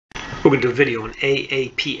We're going to do a video on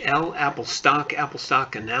AAPL, Apple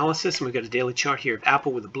stock analysis, and we've got a daily chart here of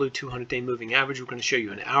Apple with a blue 200-day moving average. We're going to show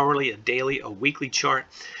you an hourly, a daily, a weekly chart,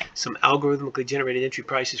 some algorithmically generated entry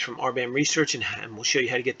prices from RBAM Research, and we'll show you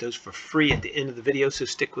how to get those for free at the end of the video, so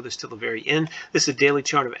stick with us till the very end. This is a daily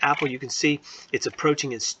chart of Apple. You can see it's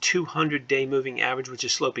approaching its 200-day moving average, which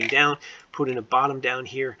is sloping down. Put in a bottom down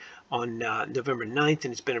here on November 9th,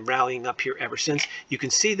 and it's been rallying up here ever since. You can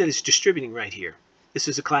see that it's distributing right here. This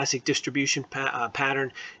is a classic distribution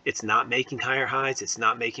pattern. It's not making higher highs. It's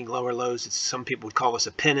not making lower lows. Some people would call this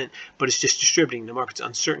a pennant, but it's just distributing. The market's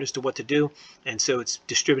uncertain as to what to do, and so it's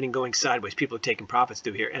distributing going sideways. People are taking profits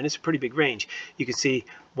through here, and it's a pretty big range. You can see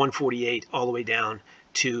 148 all the way down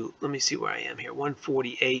to, let me see where I am here,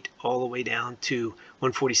 148 all the way down to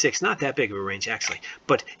 146. Not that big of a range, actually,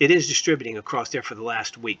 but it is distributing across there for the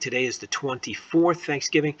last week. Today is the 24th,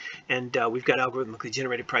 Thanksgiving, and we've got algorithmically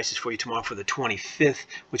generated prices for you tomorrow for the 25th,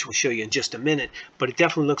 which we'll show you in just a minute, but it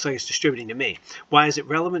definitely looks like it's distributing to me. Why is it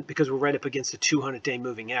relevant? Because we're right up against the 200-day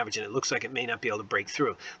moving average, and it looks like it may not be able to break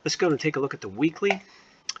through. Let's go and take a look at the weekly.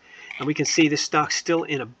 And we can see this stock still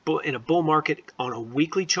in a bull market on a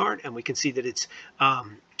weekly chart, and we can see that it's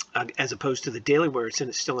as opposed to the daily where it's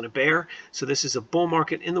still in a bear. So this is a bull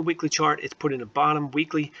market in the weekly chart. It's put in a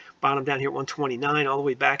weekly bottom down here at 129 all the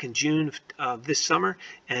way back in June of this summer,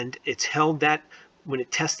 and it's held that when it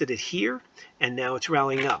tested it here, and now it's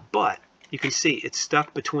rallying up. But you can see it's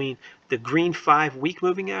stuck between the green 5-week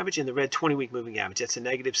moving average and the red 20-week moving average. That's a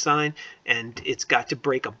negative sign, and it's got to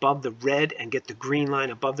break above the red and get the green line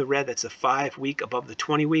above the red. That's a 5-week above the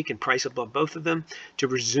 20-week and price above both of them to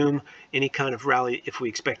resume any kind of rally if we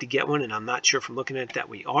expect to get one, and I'm not sure from looking at it that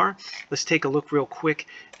we are. Let's take a look real quick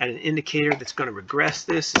at an indicator that's going to regress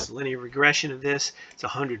this. It's a linear regression of this. It's a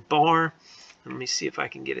 100 bar. Let me see if I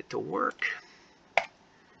can get it to work.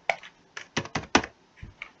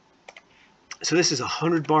 So this is a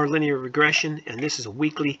 100-bar linear regression, and this is a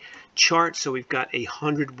weekly chart. So we've got a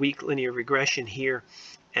 100-week linear regression here,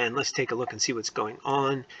 and let's take a look and see what's going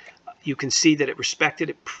on. You can see that it respected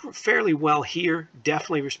it fairly well here.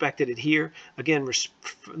 Definitely respected it here. Again,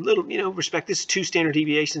 respect. This is 2 standard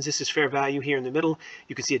deviations. This is fair value here in the middle.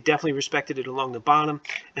 You can see it definitely respected it along the bottom.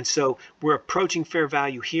 And so we're approaching fair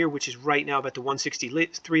value here, which is right now about the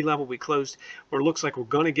 163 level we closed, where it looks like we're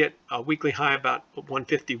going to get a weekly high about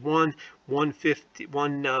 151,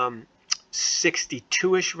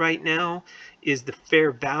 162-ish right now is the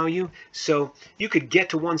fair value. So you could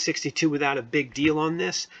get to 162 without a big deal on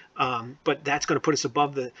this, but that's going to put us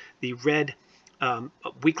above the red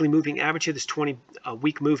weekly moving average here, this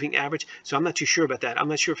 20-week moving average. So I'm not too sure about that. I'm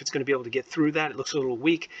not sure if it's going to be able to get through that. It looks a little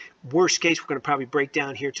weak. Worst case, we're going to probably break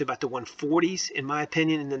down here to about the 140s, in my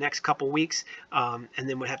opinion, in the next couple weeks, and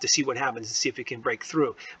then we'll have to see what happens and see if it can break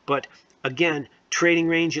through. But again, trading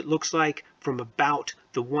range, it looks like from about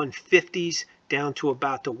the 150s down to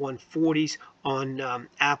about the 140s on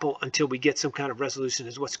Apple until we get some kind of resolution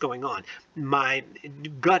is what's going on. My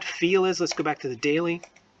gut feel is, let's go back to the daily.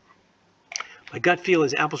 My gut feel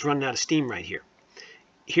is Apple's running out of steam right here.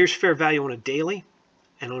 Here's fair value on a daily,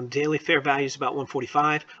 and on a daily fair value is about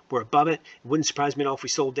 145. We're above it. It wouldn't surprise me at all if we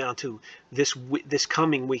sold down to this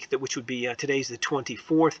coming week, which would be today's the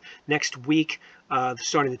 24th. Next week,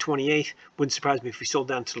 starting the 28th, wouldn't surprise me if we sold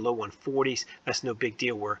down to the low 140s. That's no big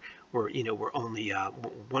deal. We're only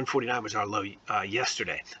 149 was our low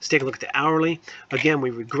yesterday. Let's take a look at the hourly. Again,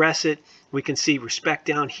 we regress it. We can see respect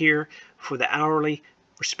down here for the hourly,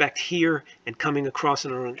 respect here, and coming across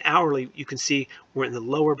and on an hourly, you can see we're in the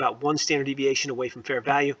lower, about 1 standard deviation away from fair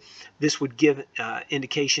value. This would give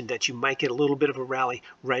indication that you might get a little bit of a rally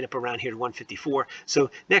right up around here to 154.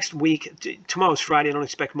 So next week, tomorrow's Friday, I don't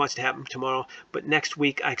expect much to happen tomorrow, but next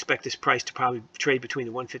week I expect this price to probably trade between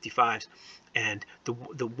the 155s and the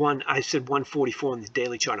one, I said 144 on the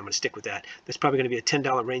daily chart. I'm going to stick with that. There's probably going to be a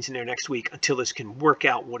 $10 range in there next week until this can work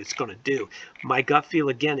out what it's going to do. My gut feel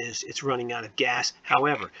again is it's running out of gas.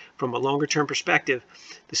 However, from a longer term perspective,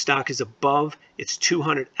 the stock is above its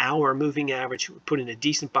 200-hour moving average. We put in a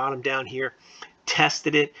decent bottom down here,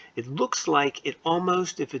 tested it. It looks like it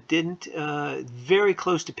almost, if it didn't, very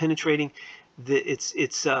close to penetrating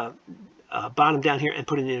its bottom down here and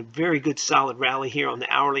putting in a very good solid rally here on the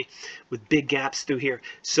hourly with big gaps through here.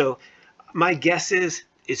 So my guess is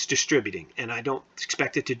it's distributing, and I don't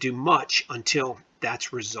expect it to do much until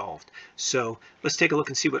that's resolved. So let's take a look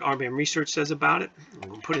and see what RBAM Research says about it.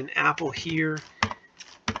 We'll put in Apple here.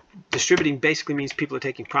 Distributing basically means people are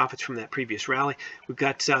taking profits from that previous rally. We've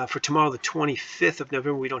got for tomorrow, the 25th of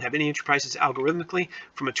November, we don't have any entry prices algorithmically.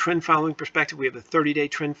 From a trend following perspective, we have a 30-day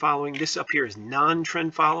trend following. This up here is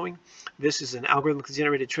non-trend following. This is an algorithmically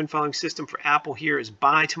generated trend following system. For Apple, here is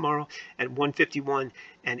buy tomorrow at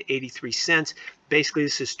 151.83. Basically,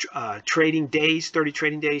 this is trading days, 30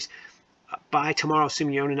 trading days. Buy tomorrow,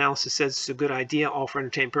 assuming your own analysis says it's a good idea, all for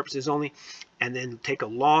entertainment purposes only, and then take a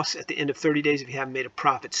loss at the end of 30 days if you haven't made a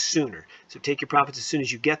profit sooner. So take your profits as soon as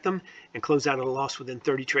you get them and close out at a loss within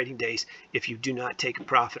 30 trading days. If you do not take a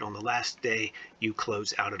profit on the last day, you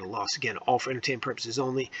close out at a loss. Again, all for entertainment purposes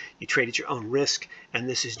only. You trade at your own risk, and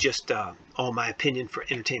this is just all my opinion for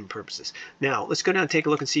entertainment purposes. Now, let's go down and take a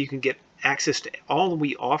look and see you can get access to all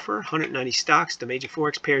we offer, 190 stocks, the major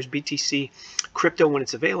forex pairs, BTC, crypto when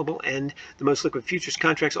it's available, and the most liquid futures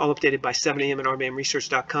contracts, all updated by 7 a.m. at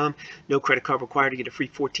rbamresearch.com. No credit card required to get a free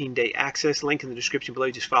 14-day access. Link in the description below.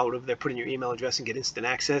 You just follow it over there, put in your email address, and get instant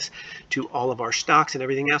access to all of our stocks and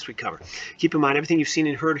everything else we cover. Keep in mind, everything you've seen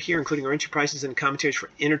and heard here, including our entry prices and commentaries,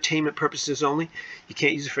 for entertainment purposes only. You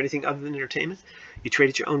can't use it for anything other than entertainment. You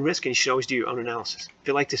trade at your own risk, and you should always do your own analysis. If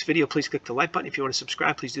you like this video, please click the like button. If you want to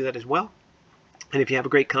subscribe, please do that as well. And if you have a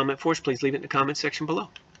great comment for us, please leave it in the comment section below.